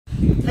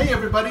Hey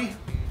everybody,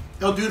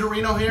 El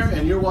Duderino here,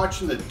 and you're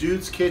watching the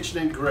Dude's Kitchen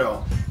and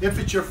Grill. If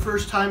it's your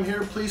first time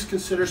here, please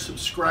consider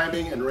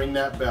subscribing and ring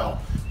that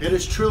bell. It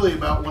is truly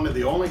about one of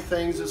the only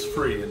things that's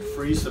free, and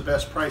free's the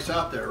best price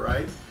out there,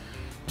 right?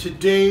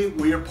 Today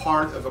we are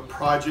part of a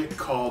project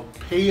called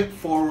Pay It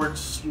Forward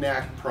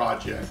Snack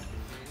Project.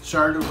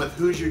 Started with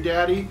Who's Your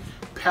Daddy,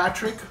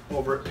 Patrick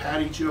over at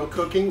Paddy Style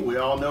Cooking. We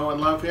all know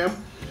and love him.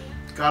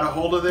 Got a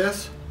hold of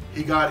this.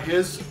 He got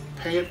his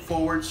Pay It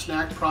Forward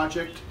Snack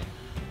Project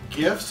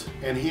gifts,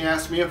 and he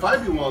asked me if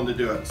I'd be willing to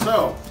do it.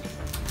 So,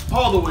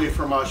 all the way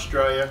from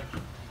Australia,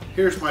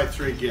 here's my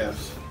 3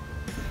 gifts.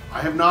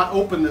 I have not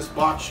opened this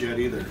box yet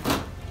either.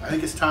 I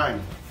think it's time.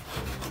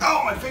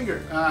 Oh, my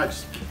finger! Ah,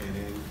 just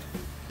kidding.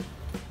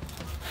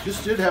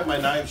 Just did have my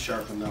knife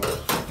sharpened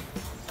though.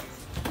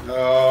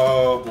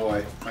 Oh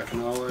boy, I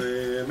can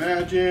only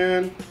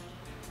imagine.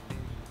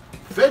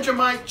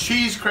 Vegemite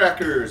cheese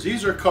crackers.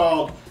 These are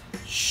called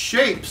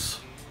Shapes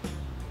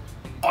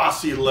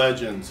Aussie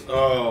Legends.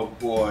 Oh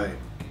boy.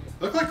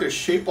 Look like they're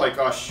shaped like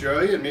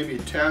Australia and maybe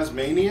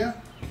Tasmania.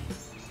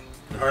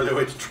 I hardly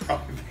wait to try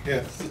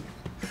this.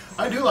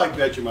 I do like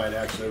Vegemite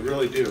actually, I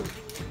really do.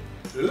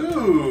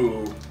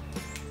 Ooh.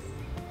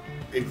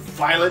 A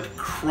violet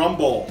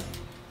crumble.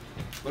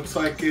 Looks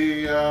like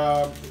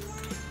a,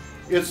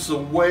 it's the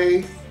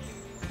way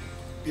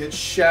it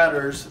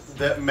shatters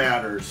that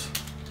matters.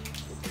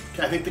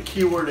 I think the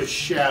key word is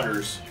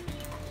shatters.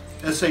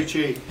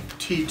 S-H-A-T-T-E-R-S.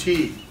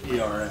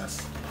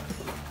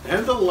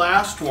 And the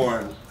last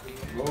one,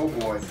 oh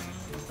boy,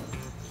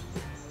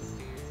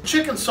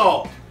 chicken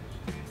salt.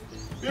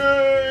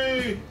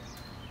 Yay!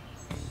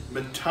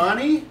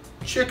 Matani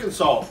chicken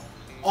salt,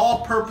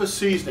 all-purpose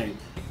seasoning.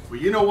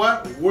 Well, you know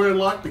what? We're in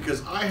luck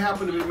because I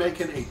happen to be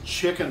making a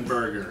chicken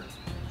burger.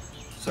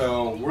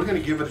 So we're gonna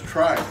give it a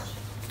try.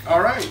 All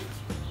right,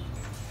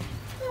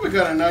 we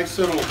got a nice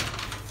little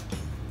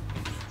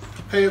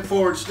Pay It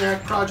Forward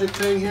snack project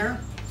thing here.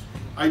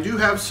 I do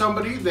have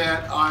somebody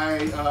that I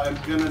am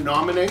going to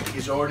nominate.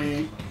 He's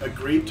already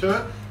agreed to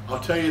it. I'll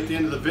tell you at the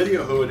end of the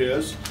video who it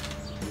is.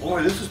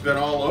 Boy, this has been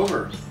all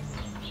over.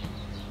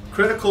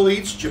 Critical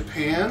Eats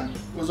Japan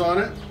was on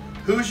it.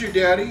 Who's Your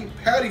Daddy?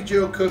 Paddy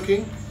Style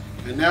Cooking.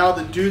 And now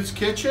the Dude's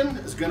Kitchen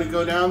is going to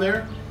go down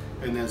there.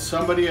 And then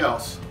somebody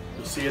else.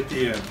 You'll see at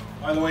the end.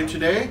 By the way,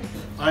 today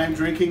I am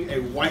drinking a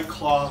White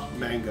Claw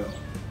Mango.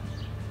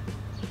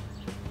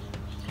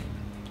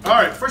 All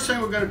right, first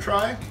thing we're going to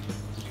try,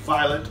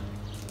 violet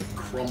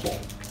crumble.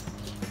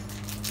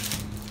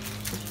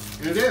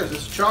 And it is,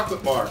 it's a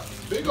chocolate bar.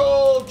 Big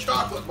old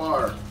chocolate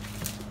bar.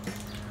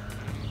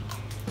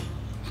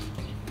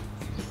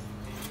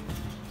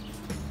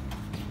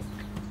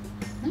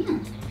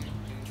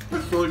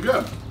 That's really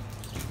good.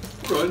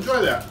 I really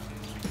enjoy that.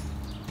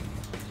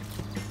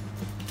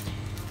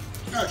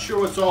 Not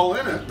sure what's all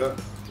in it, but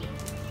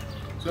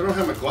so I don't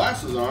have my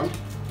glasses on.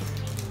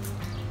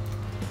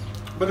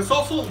 But it's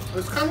also,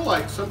 it's kind of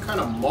like some kind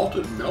of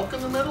malted milk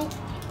in the middle.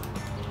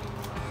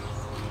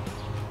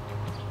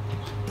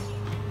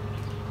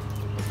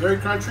 Very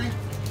crunchy,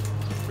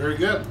 very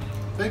good.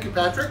 Thank you,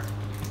 Patrick.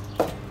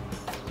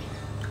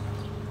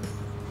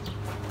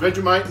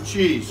 Vegemite and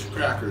cheese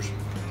crackers.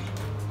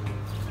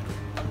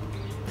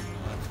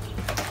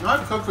 Now,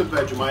 I've cooked with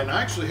Vegemite, and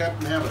I actually happen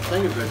to have a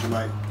thing of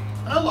Vegemite.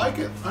 I like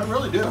it, I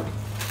really do.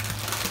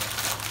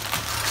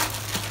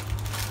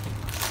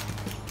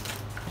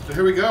 So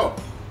here we go.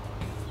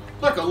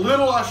 Like a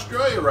little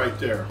Australia right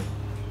there.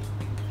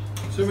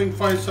 See if we can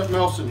find something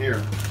else in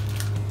here.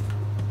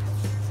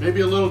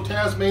 Maybe a little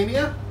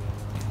Tasmania.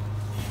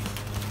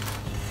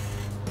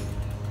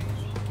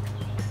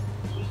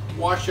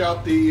 Wash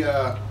out the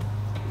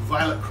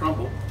violet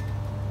crumble.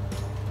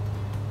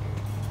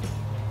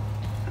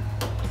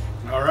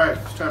 All right,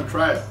 it's time to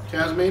try it.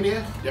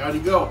 Tasmania, down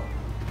you go.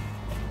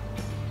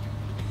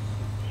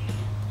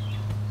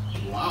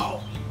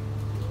 Wow.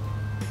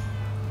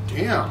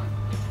 Damn.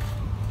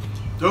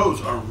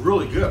 Those are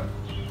really good.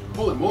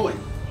 Holy moly.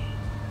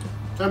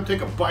 Time to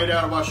take a bite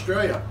out of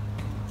Australia.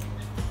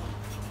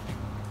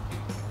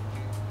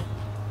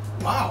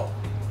 Wow.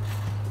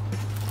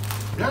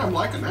 Yeah, I'm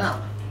liking that.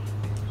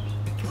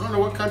 I don't know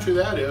what country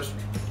that is.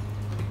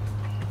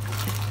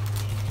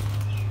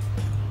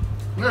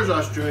 There's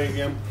Australia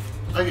again.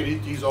 I could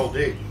eat these all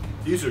day.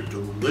 These are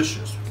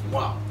delicious.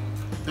 Wow.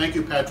 Thank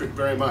you, Patrick,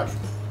 very much.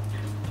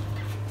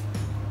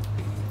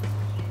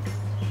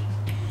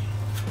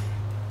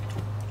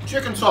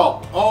 Chicken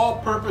salt,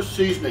 all-purpose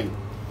seasoning.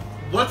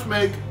 Let's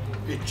make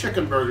a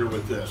chicken burger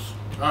with this.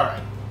 All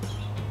right.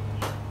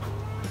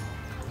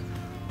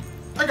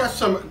 I got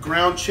some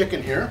ground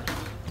chicken here.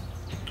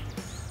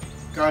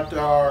 Got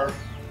our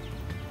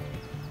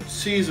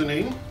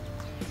seasoning.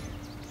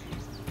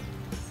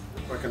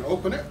 If I can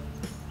open it.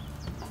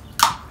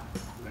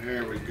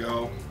 There we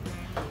go.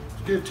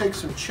 Just gonna take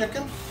some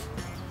chicken.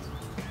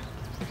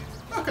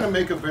 Not gonna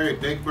make a very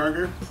big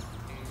burger.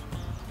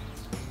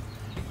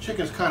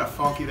 Chicken's kind of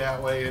funky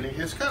that way, and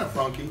it's kind of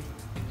funky,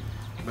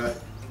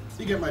 but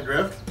you get my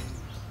drift.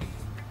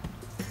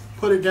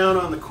 Put it down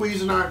on the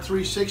Cuisinart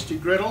 360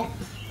 griddle,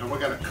 and we're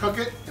going to cook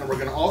it, and we're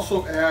going to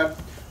also add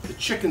the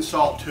chicken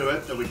salt to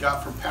it that we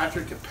got from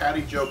Patrick and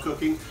Patty Joe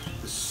Cooking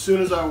as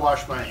soon as I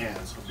wash my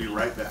hands. I'll be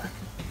right back.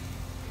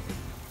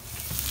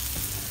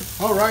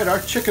 All right, our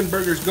chicken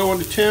burger's going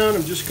to town.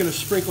 I'm just going to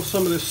sprinkle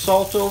some of this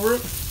salt over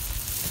it.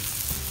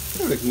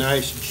 What a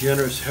nice,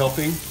 generous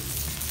helping.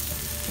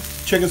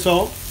 Chicken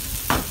salt.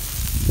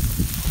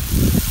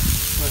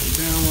 Let it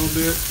down a little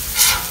bit.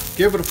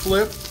 Give it a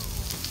flip.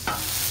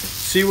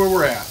 See where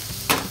we're at.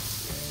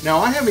 Now,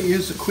 I haven't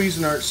used the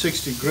Cuisinart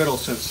 60 griddle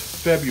since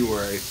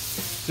February.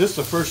 This is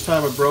the first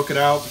time I broke it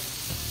out.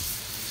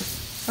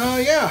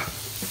 Yeah,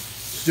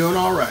 it's doing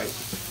all right.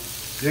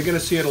 You're going to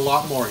see it a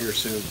lot more here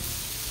soon.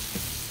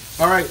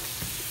 All right,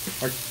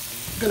 I'm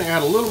going to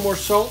add a little more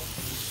salt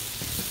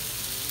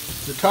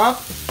to the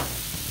top,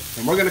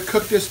 and we're going to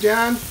cook this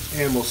down,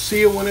 and we'll see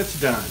you when it's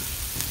done.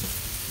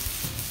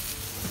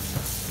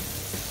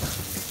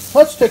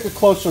 Let's take a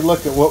closer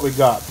look at what we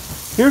got.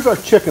 Here's our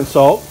chicken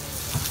salt,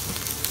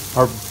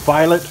 our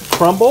violet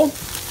crumble.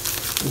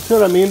 You see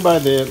what I mean by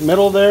the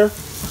middle there?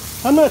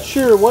 I'm not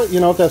sure what,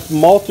 if that's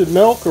malted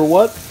milk or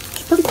what.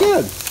 It's pretty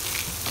good.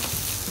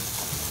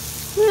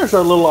 There's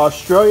our little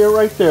Australia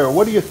right there.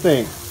 What do you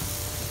think?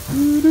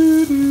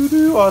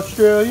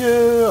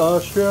 Australia,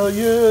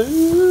 Australia.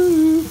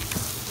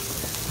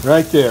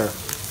 Right there.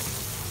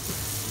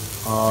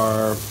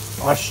 Our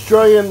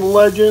Australian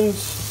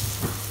legends,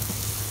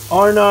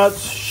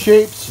 Arnott's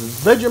Shapes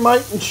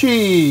Vegemite and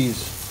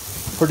Cheese.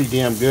 Pretty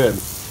damn good.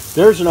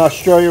 There's an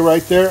Australia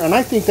right there, and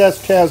I think that's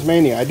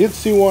Tasmania. I did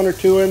see one or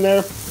two in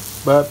there,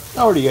 but I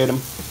already ate them.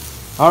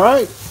 All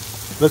right,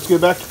 let's get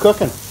back to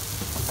cooking.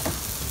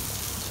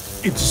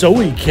 It's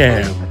Zoe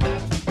Cam.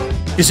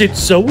 Is it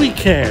Zoe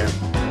Cam?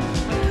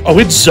 Oh,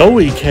 it's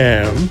Zoe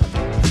Cam.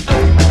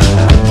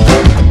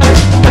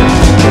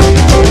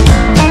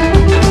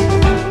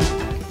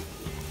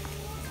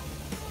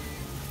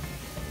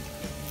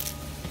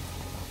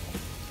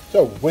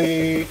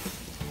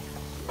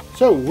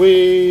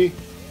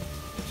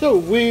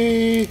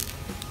 Zoe.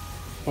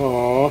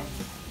 Aww.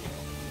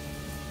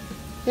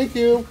 Thank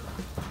you.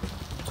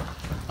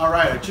 All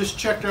right, I just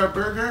checked our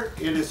burger.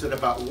 It is at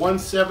about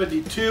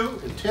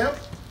 172 in temp.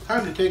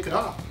 Time to take it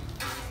off.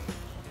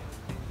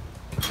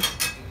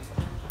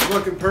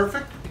 Looking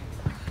perfect.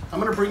 I'm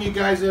gonna bring you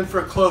guys in for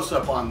a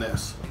close-up on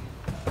this.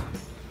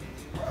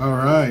 All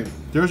right,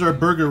 there's our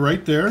burger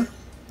right there.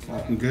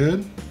 Looking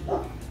good.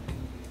 All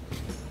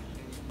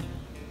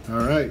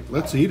right,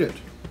 let's eat it.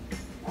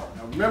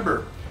 Now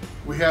remember,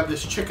 we have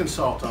this chicken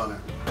salt on it.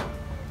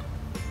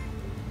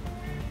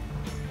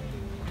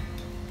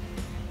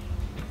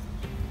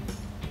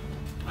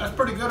 That's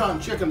pretty good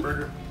on chicken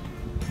burger.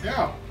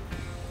 Yeah,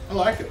 I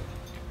like it.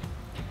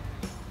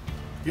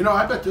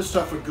 I bet this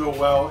stuff would go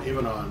well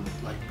even on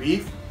like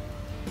beef.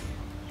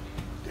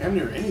 Damn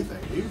near anything,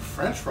 even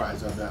French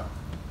fries, I bet.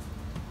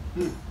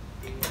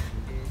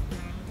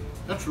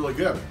 That's really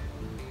good.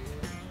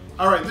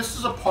 All right, this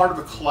is a part of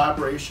a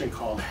collaboration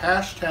called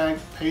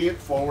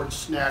 #PayItForward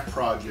Snack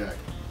Project.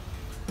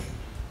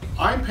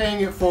 I'm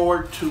paying it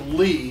forward to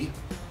Lee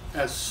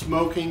as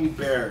Smoking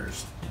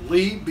Bears.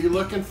 Lee, be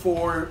looking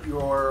for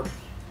your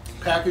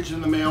package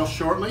in the mail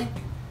shortly.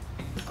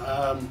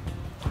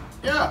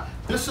 Yeah,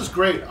 this is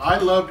great. I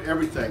loved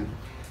everything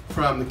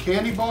from the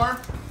candy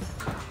bar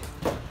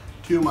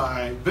to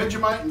my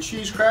Vegemite and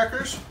cheese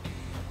crackers.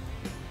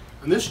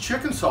 And this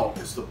chicken salt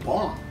is the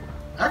bomb.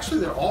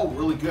 Actually, they're all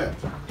really good.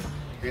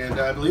 And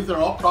I believe they're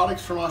all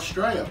products from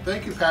Australia.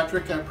 Thank you,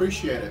 Patrick. I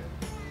appreciate it.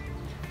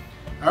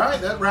 All right,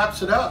 that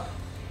wraps it up.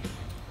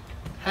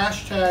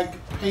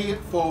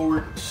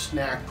 #PayItForward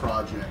Snack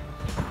Project.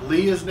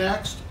 Lee is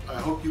next. I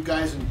hope you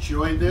guys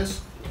enjoyed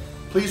this.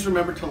 Please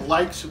remember to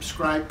like,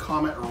 subscribe,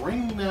 comment,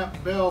 ring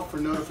that bell for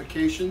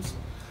notifications.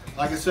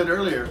 Like I said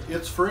earlier,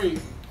 it's free,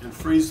 and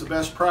free's the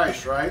best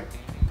price, right?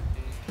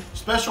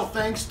 Special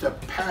thanks to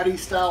Paddy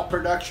Style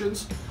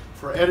Productions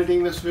for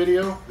editing this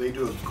video. They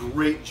do a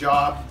great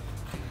job.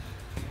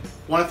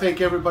 Want to thank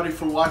everybody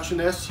for watching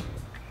this.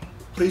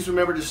 Please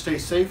remember to stay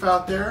safe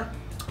out there,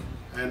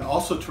 and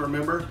also to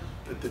remember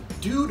that the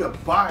dude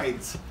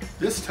abides,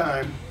 this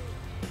time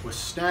with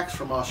snacks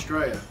from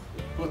Australia.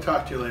 We'll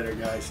talk to you later,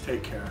 guys.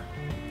 Take care.